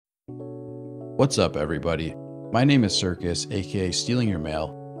What's up, everybody? My name is Circus, aka Stealing Your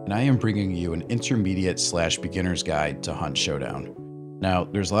Mail, and I am bringing you an intermediate/beginner's guide to Hunt Showdown. Now,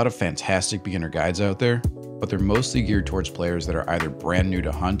 there's a lot of fantastic beginner guides out there, but they're mostly geared towards players that are either brand new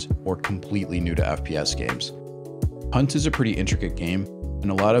to Hunt or completely new to FPS games. Hunt is a pretty intricate game, and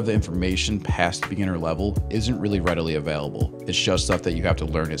a lot of the information past the beginner level isn't really readily available. It's just stuff that you have to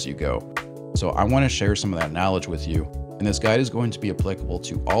learn as you go. So I want to share some of that knowledge with you, and this guide is going to be applicable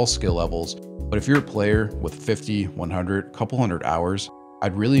to all skill levels, but if you're a player with 50, 100, couple hundred hours,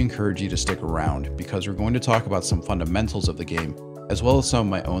 I'd really encourage you to stick around because we're going to talk about some fundamentals of the game, as well as some of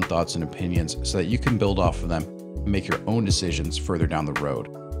my own thoughts and opinions so that you can build off of them and make your own decisions further down the road.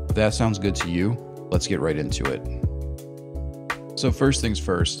 If that sounds good to you, let's get right into it. So first things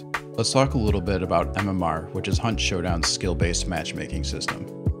first, let's talk a little bit about MMR, which is Hunt Showdown's skill-based matchmaking system.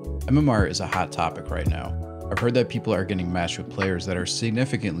 MMR is a hot topic right now. I've heard that people are getting matched with players that are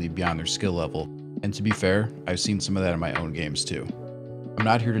significantly beyond their skill level, and to be fair, I've seen some of that in my own games too. I'm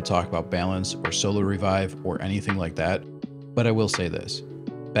not here to talk about balance or solo revive or anything like that, but I will say this.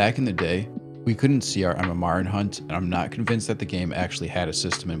 Back in the day, we couldn't see our MMR in Hunt, and I'm not convinced that the game actually had a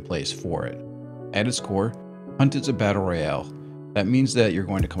system in place for it. At its core, Hunt is a battle royale. That means that you're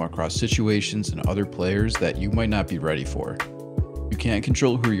going to come across situations and other players that you might not be ready for. You can't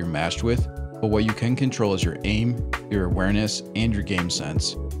control who you're matched with, but what you can control is your aim, your awareness, and your game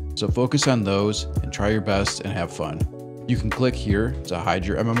sense. So focus on those and try your best and have fun. You can click here to hide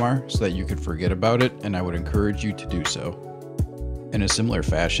your MMR so that you can forget about it, and I would encourage you to do so. In a similar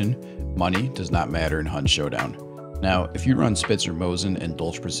fashion, money does not matter in Hunt Showdown. Now, if you run Spitzer Mosin and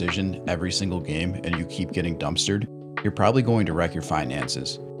Dolch Precision every single game and you keep getting dumpstered, you're probably going to wreck your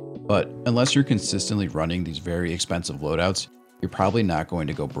finances. But unless you're consistently running these very expensive loadouts, you're probably not going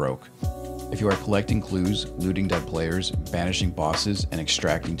to go broke. If you are collecting clues, looting dead players, banishing bosses, and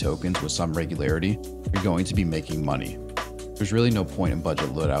extracting tokens with some regularity, you're going to be making money. There's really no point in budget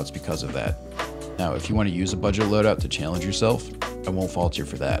loadouts because of that. Now, if you want to use a budget loadout to challenge yourself, I won't fault you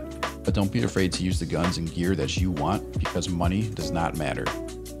for that. But don't be afraid to use the guns and gear that you want because money does not matter.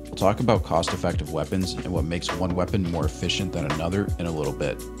 We'll talk about cost-effective weapons and what makes one weapon more efficient than another in a little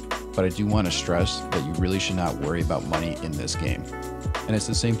bit. But I do want to stress that you really should not worry about money in this game. And it's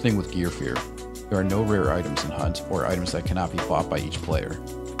the same thing with gear fear. There are no rare items in Hunt or items that cannot be bought by each player.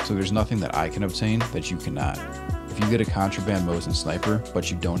 So there's nothing that I can obtain that you cannot. If you get a contraband Mosin sniper,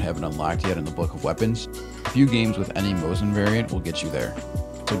 but you don't have it unlocked yet in the book of weapons, a few games with any Mosin variant will get you there.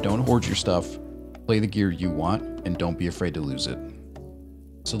 So don't hoard your stuff, play the gear you want, and don't be afraid to lose it.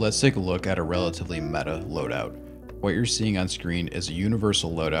 So let's take a look at a relatively meta loadout. What you're seeing on screen is a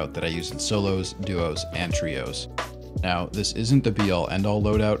universal loadout that I use in solos, duos, and trios. Now, this isn't the be-all end-all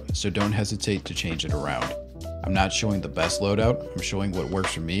loadout, so don't hesitate to change it around. I'm not showing the best loadout, I'm showing what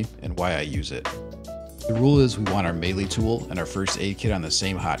works for me and why I use it. The rule is we want our melee tool and our first aid kit on the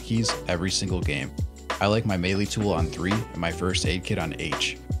same hotkeys every single game. I like my melee tool on 3 and my first aid kit on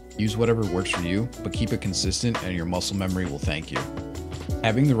H. Use whatever works for you, but keep it consistent and your muscle memory will thank you.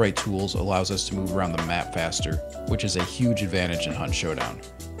 Having the right tools allows us to move around the map faster, which is a huge advantage in Hunt Showdown.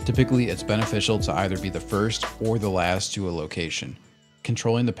 Typically, it's beneficial to either be the first or the last to a location.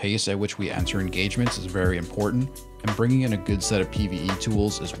 Controlling the pace at which we enter engagements is very important, and bringing in a good set of PvE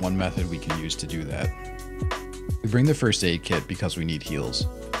tools is one method we can use to do that. We bring the first aid kit because we need heals.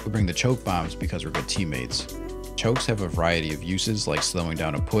 We bring the choke bombs because we're good teammates. Chokes have a variety of uses, like slowing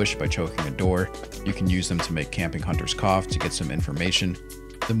down a push by choking a door. You can use them to make camping hunters cough to get some information.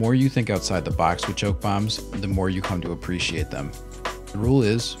 The more you think outside the box with choke bombs, the more you come to appreciate them. The rule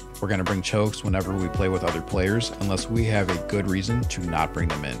is, we're going to bring chokes whenever we play with other players unless we have a good reason to not bring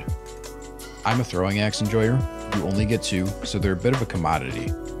them in. I'm a throwing axe enjoyer. You only get 2, so they're a bit of a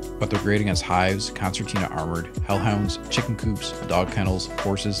commodity. But they're great against hives, concertina armored, hellhounds, chicken coops, dog kennels,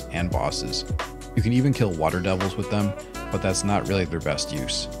 horses, and bosses. You can even kill water devils with them, but that's not really their best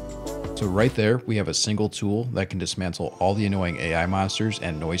use. So right there, we have a single tool that can dismantle all the annoying AI monsters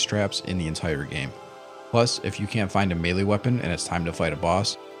and noise traps in the entire game. Plus, if you can't find a melee weapon and it's time to fight a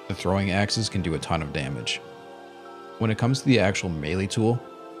boss, the throwing axes can do a ton of damage. When it comes to the actual melee tool,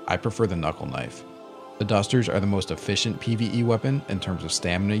 I prefer the knuckle knife. The dusters are the most efficient PvE weapon in terms of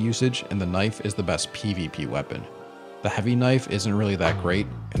stamina usage, and the knife is the best PvP weapon. The heavy knife isn't really that great,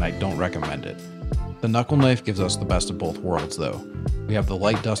 and I don't recommend it. The knuckle knife gives us the best of both worlds though. We have the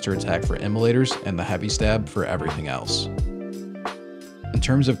light duster attack for immolators and the heavy stab for everything else. In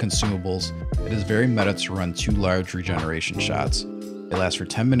terms of consumables, it is very meta to run 2 large regeneration shots. They last for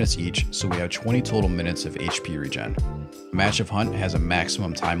 10 minutes each, so we have 20 total minutes of HP regen. A match of Hunt has a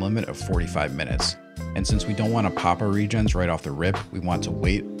maximum time limit of 45 minutes, and since we don't want to pop our regens right off the rip, we want to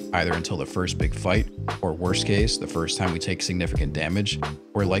wait, either until the first big fight, or worst case, the first time we take significant damage.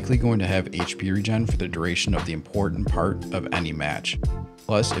 We're likely going to have HP regen for the duration of the important part of any match.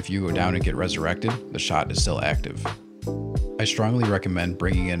 Plus, if you go down and get resurrected, the shot is still active. I strongly recommend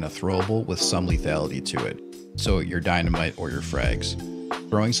bringing in a throwable with some lethality to it, so your dynamite or your frags.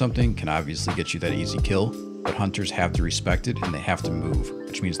 Throwing something can obviously get you that easy kill, but hunters have to respect it and they have to move,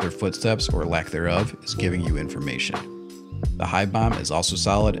 which means their footsteps or lack thereof is giving you information. The hive bomb is also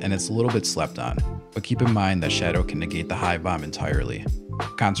solid and it's a little bit slept on, but keep in mind that shadow can negate the hive bomb entirely.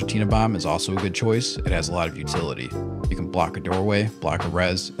 Concertina bomb is also a good choice. It has a lot of utility. You can block a doorway, block a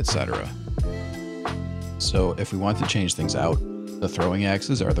res, etc. So if we want to change things out, the throwing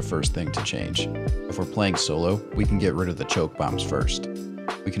axes are the first thing to change. If we're playing solo, we can get rid of the choke bombs first.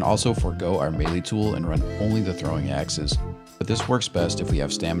 We can also forego our melee tool and run only the throwing axes, but this works best if we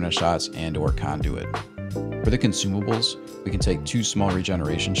have stamina shots and or conduit. For the consumables, we can take 2 small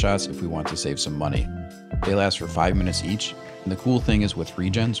regeneration shots if we want to save some money. They last for 5 minutes each, and the cool thing is with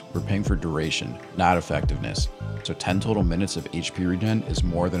regens, we're paying for duration, not effectiveness, so 10 total minutes of HP regen is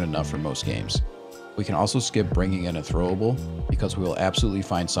more than enough for most games. We can also skip bringing in a throwable, because we will absolutely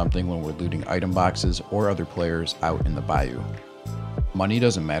find something when we're looting item boxes or other players out in the bayou. Money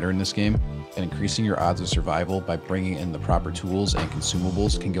doesn't matter in this game, and increasing your odds of survival by bringing in the proper tools and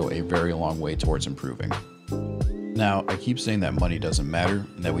consumables can go a very long way towards improving. Now, I keep saying that money doesn't matter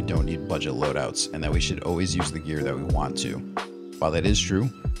and that we don't need budget loadouts and that we should always use the gear that we want to. While that is true,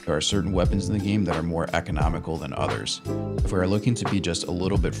 there are certain weapons in the game that are more economical than others. If we are looking to be just a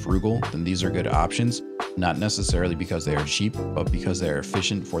little bit frugal, then these are good options, not necessarily because they are cheap, but because they are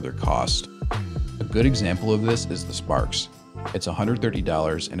efficient for their cost. A good example of this is the Sparks. It's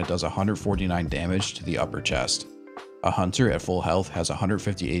 $130 and it does 149 damage to the upper chest. A hunter at full health has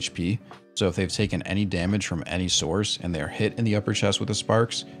 150 HP, so if they've taken any damage from any source and they are hit in the upper chest with the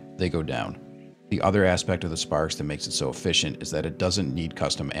Sparks, they go down. The other aspect of the Sparks that makes it so efficient is that it doesn't need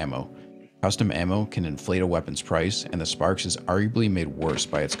custom ammo. Custom ammo can inflate a weapon's price, and the Sparks is arguably made worse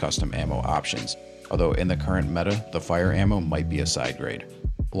by its custom ammo options, although in the current meta, the fire ammo might be a side grade.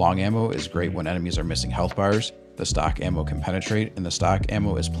 Long ammo is great when enemies are missing health bars, the stock ammo can penetrate, and the stock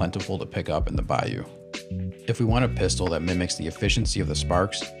ammo is plentiful to pick up in the bayou. If we want a pistol that mimics the efficiency of the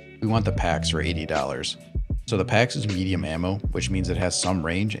Sparks, we want the Pax for $80. So the Pax is medium ammo, which means it has some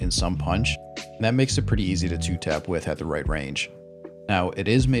range and some punch, and that makes it pretty easy to 2-tap with at the right range. Now, it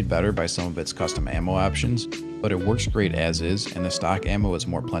is made better by some of its custom ammo options, but it works great as is, and the stock ammo is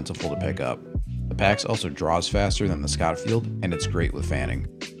more plentiful to pick up. The Pax also draws faster than the Scotfield, and it's great with fanning.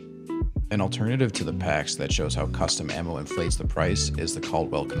 An alternative to the Pax that shows how custom ammo inflates the price is the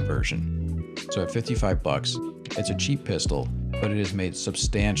Caldwell conversion. So at 55 bucks, it's a cheap pistol, but it is made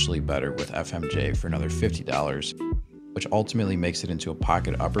substantially better with FMJ for another $50, which ultimately makes it into a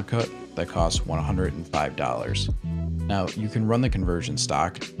pocket uppercut that costs $105. Now, you can run the conversion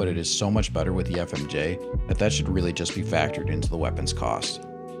stock, but it is so much better with the FMJ that should really just be factored into the weapon's cost.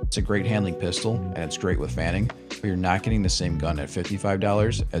 It's a great handling pistol, and it's great with fanning, but you're not getting the same gun at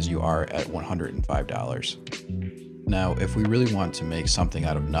 $55 as you are at $105. Now, if we really want to make something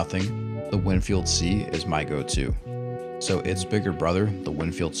out of nothing, the Winfield C is my go-to. So its bigger brother, the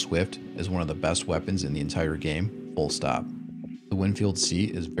Winfield Swift, is one of the best weapons in the entire game, full stop. The Winfield C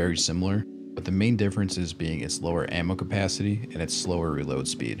is very similar, but the main difference is being its lower ammo capacity and its slower reload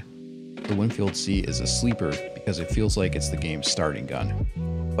speed. The Winfield C is a sleeper because it feels like it's the game's starting gun,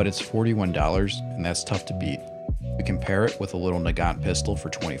 but it's $41 and that's tough to beat. We can pair it with a little Nagant pistol for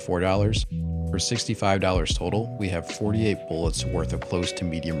 $24. For $65 total, we have 48 bullets worth of close to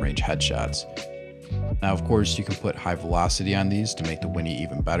medium range headshots. Now, of course, you can put high velocity on these to make the Winnie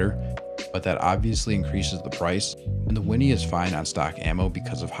even better, but that obviously increases the price, and the Winnie is fine on stock ammo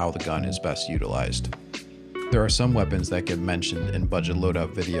because of how the gun is best utilized. There are some weapons that get mentioned in budget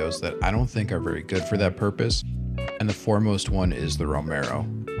loadout videos that I don't think are very good for that purpose, and the foremost one is the Romero.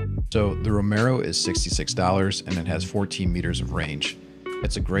 So the Romero is $66 and it has 14 meters of range.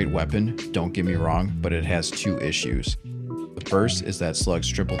 It's a great weapon, don't get me wrong, but it has 2 issues. The first is that slugs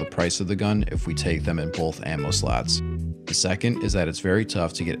triple the price of the gun if we take them in both ammo slots. The second is that it's very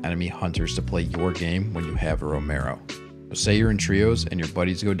tough to get enemy hunters to play your game when you have a Romero. So say you're in trios and your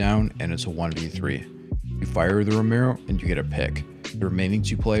buddies go down and it's a 1v3. You fire the Romero and you get a pick. The remaining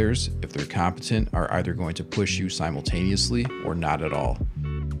 2 players, if they're competent, are either going to push you simultaneously or not at all.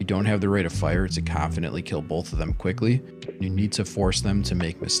 You don't have the rate of fire to confidently kill both of them quickly, and you need to force them to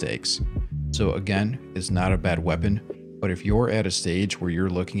make mistakes. So again, it's not a bad weapon, but if you're at a stage where you're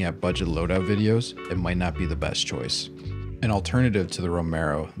looking at budget loadout videos, it might not be the best choice. An alternative to the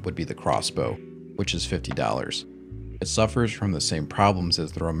Romero would be the crossbow, which is $50. It suffers from the same problems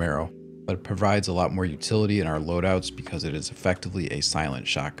as the Romero, but it provides a lot more utility in our loadouts because it is effectively a silent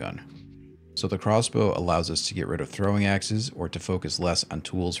shotgun. So the crossbow allows us to get rid of throwing axes or to focus less on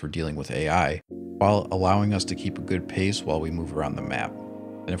tools for dealing with AI, while allowing us to keep a good pace while we move around the map.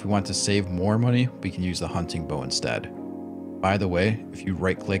 And if we want to save more money, we can use the hunting bow instead. By the way, if you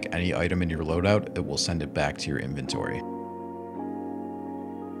right click any item in your loadout, it will send it back to your inventory.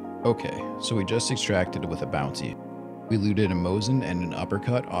 Okay, so we just extracted with a bounty. We looted a Mosin and an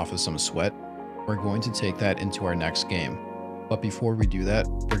uppercut off of some sweat. We're going to take that into our next game. But before we do that,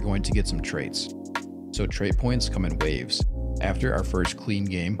 we're going to get some traits. So trait points come in waves. After our first clean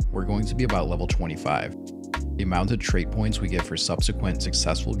game, we're going to be about level 25. The amount of trait points we get for subsequent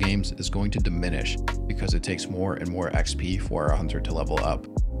successful games is going to diminish because it takes more and more XP for our hunter to level up.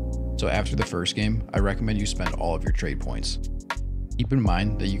 So after the first game, I recommend you spend all of your trait points. Keep in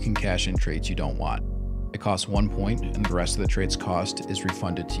mind that you can cash in traits you don't want. It costs 1 point and the rest of the traits cost is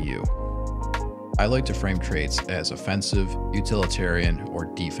refunded to you. I like to frame traits as offensive, utilitarian, or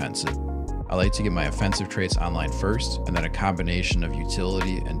defensive. I like to get my offensive traits online first and then a combination of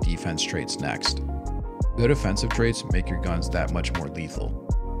utility and defense traits next. Good offensive traits make your guns that much more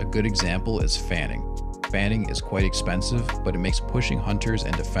lethal. A good example is fanning. Fanning is quite expensive, but it makes pushing hunters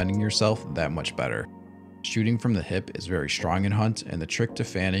and defending yourself that much better. Shooting from the hip is very strong in Hunt, and the trick to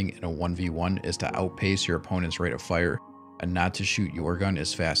fanning in a 1v1 is to outpace your opponent's rate of fire and not to shoot your gun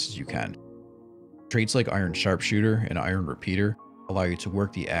as fast as you can. Traits like Iron Sharpshooter and Iron Repeater allow you to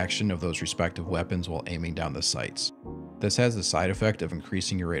work the action of those respective weapons while aiming down the sights. This has the side effect of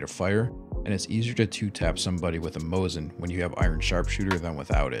increasing your rate of fire, and it's easier to two-tap somebody with a Mosin when you have Iron Sharpshooter than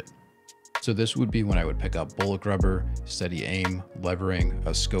without it. So this would be when I would pick up Bullet Grubber, Steady Aim, Levering, a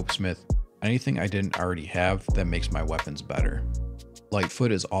Scopesmith, anything I didn't already have that makes my weapons better.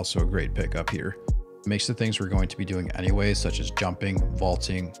 Lightfoot is also a great pickup here. It makes the things we're going to be doing anyway, such as jumping,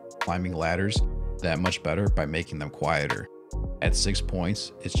 vaulting, climbing ladders, that much better by making them quieter. At 6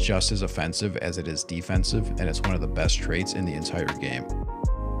 points, it's just as offensive as it is defensive, and it's one of the best traits in the entire game.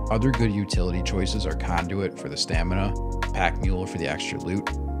 Other good utility choices are Conduit for the stamina, Pack Mule for the extra loot,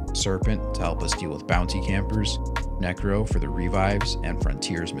 Serpent to help us deal with bounty campers, Necro for the revives, and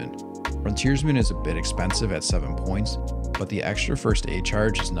Frontiersman. Frontiersman is a bit expensive at 7 points, but the extra first aid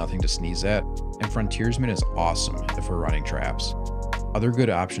charge is nothing to sneeze at, and Frontiersman is awesome if we're running traps. Other good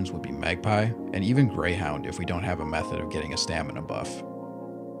options would be Magpie, and even Greyhound if we don't have a method of getting a stamina buff.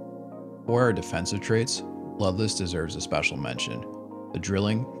 For our defensive traits, Bloodless deserves a special mention. The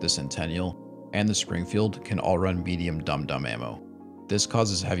Drilling, the Centennial, and the Springfield can all run medium dum-dum ammo. This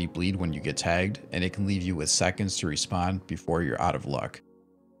causes heavy bleed when you get tagged, and it can leave you with seconds to respawn before you're out of luck.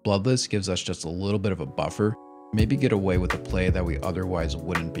 Bloodless gives us just a little bit of a buffer, maybe get away with a play that we otherwise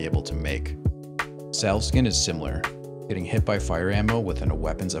wouldn't be able to make. Salveskin is similar. Getting hit by fire ammo within a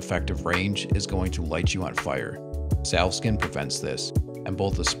weapon's effective range is going to light you on fire. Salveskin prevents this, and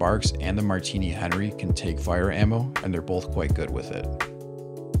both the Sparks and the Martini Henry can take fire ammo, and they're both quite good with it.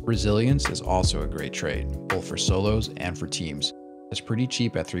 Resilience is also a great trait, both for solos and for teams. It's pretty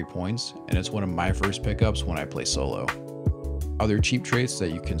cheap at 3 points, and it's one of my first pickups when I play solo. Other cheap traits that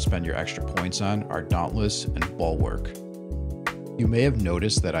you can spend your extra points on are Dauntless and Bulwark. You may have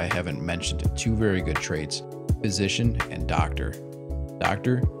noticed that I haven't mentioned two very good traits, Physician and Doctor.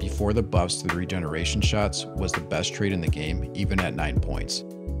 Doctor, before the buffs to the regeneration shots, was the best trait in the game even at 9 points.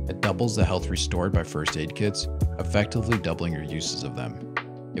 It doubles the health restored by first aid kits, effectively doubling your uses of them.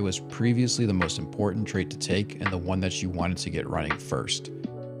 It was previously the most important trait to take and the one that you wanted to get running first.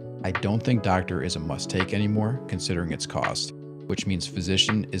 I don't think Doctor is a must-take anymore considering its cost, which means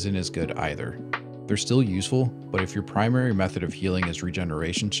Physician isn't as good either. They're still useful, but if your primary method of healing is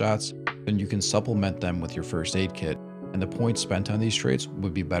regeneration shots, then you can supplement them with your first aid kit, and the points spent on these traits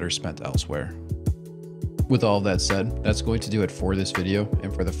would be better spent elsewhere. With all of that said, that's going to do it for this video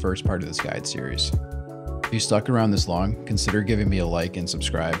and for the first part of this guide series. If you stuck around this long, consider giving me a like and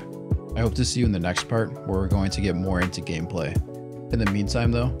subscribe. I hope to see you in the next part where we're going to get more into gameplay. In the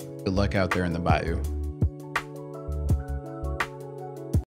meantime though, good luck out there in the bayou.